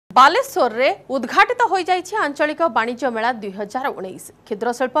बालेश्वर रे उद्घाटित हो जाइछि आंचलिक वाणिज्य मेला 2019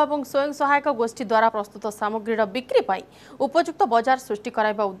 क्षुद्र शिल्प और स्वयं सहायक गोष्ठी द्वारा प्रस्तुत सामग्रीर बिक्री पाई उपयुक्त बजार सृष्टि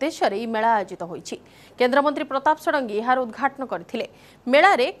कराइबा उद्देश्य रे मेला आयोजित होइछि। केन्द्रमंत्री प्रताप षडंगी यार उद्घाटन करथिले।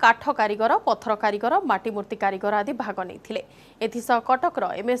 मेला रे काठ कारीगर, पत्थर कारीगर, माटी मूर्ति कारीगर आदि भाग नैथिले। एथिसह कटकर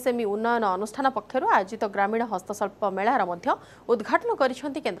एमएसएमई उन्नयन अनुष्ठान पक्षरु आयोजित ग्रामीण हस्तशिल्प मेलार मध्य उद्घाटन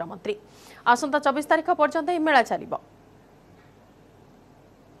करिसेंति केन्द्रमंत्री। आसंता 24 तारिख पर्यंत ए मेला चलिबो।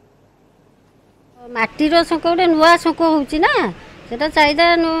 माटीर शंख गोटे नुआ शंख होची ना सेटा चाहिदा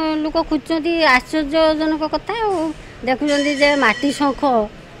लोक खोजुଛନ୍ତି आश्चर्यजनक कथा देखुଛନ୍ତି जे माटी शंख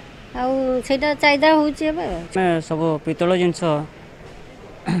सेटा चाहिदा होची एबे सब पितल जिनस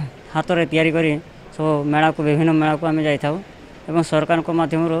हाथ रे तैयारी करी सब मेला को विभिन्न मेला को आम जाइथाउ एवं सरकार को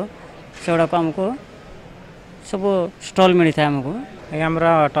माध्यम सेगुड़ा को आमको सब स्टॉल मिलता है आमको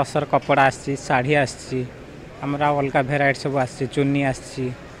हमरा टसर कपड़ा आसी साड़ी आसी हमरा अलग भेराइटी सब आसी चुन्नी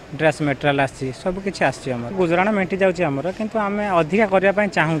आसी ड्रेस मेटेरियल आसी सब किसी आसी गुजराण मेटी जामर किंतु आम अधिका करने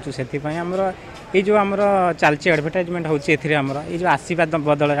चाहूँ से ये जो आमर चलती एडभर्टाइजमेंट होची जो आशीर्वाद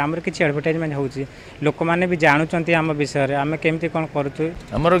बदल आम किसी एडभर्टाइजमेंट होची लोक मैंने भी जानुंट आम विषय आम केमती कौन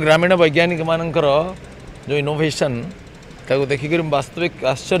करूँ ग्रामीण वैज्ञानिक मानकर जो इनोवेशन ताको देखिक वास्तविक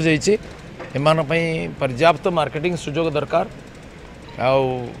आश्चर्य एम पर्याप्त मार्केटिंग सुजोग दरकार आउ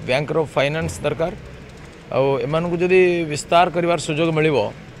बैंक फाइनेंस दरकार आउ एम को जदि विस्तार कर सुजोग मिल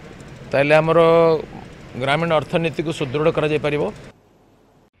ताहले हमरो ग्रामीण अर्थनीति को सुदृढ़ करा जाय परिबो।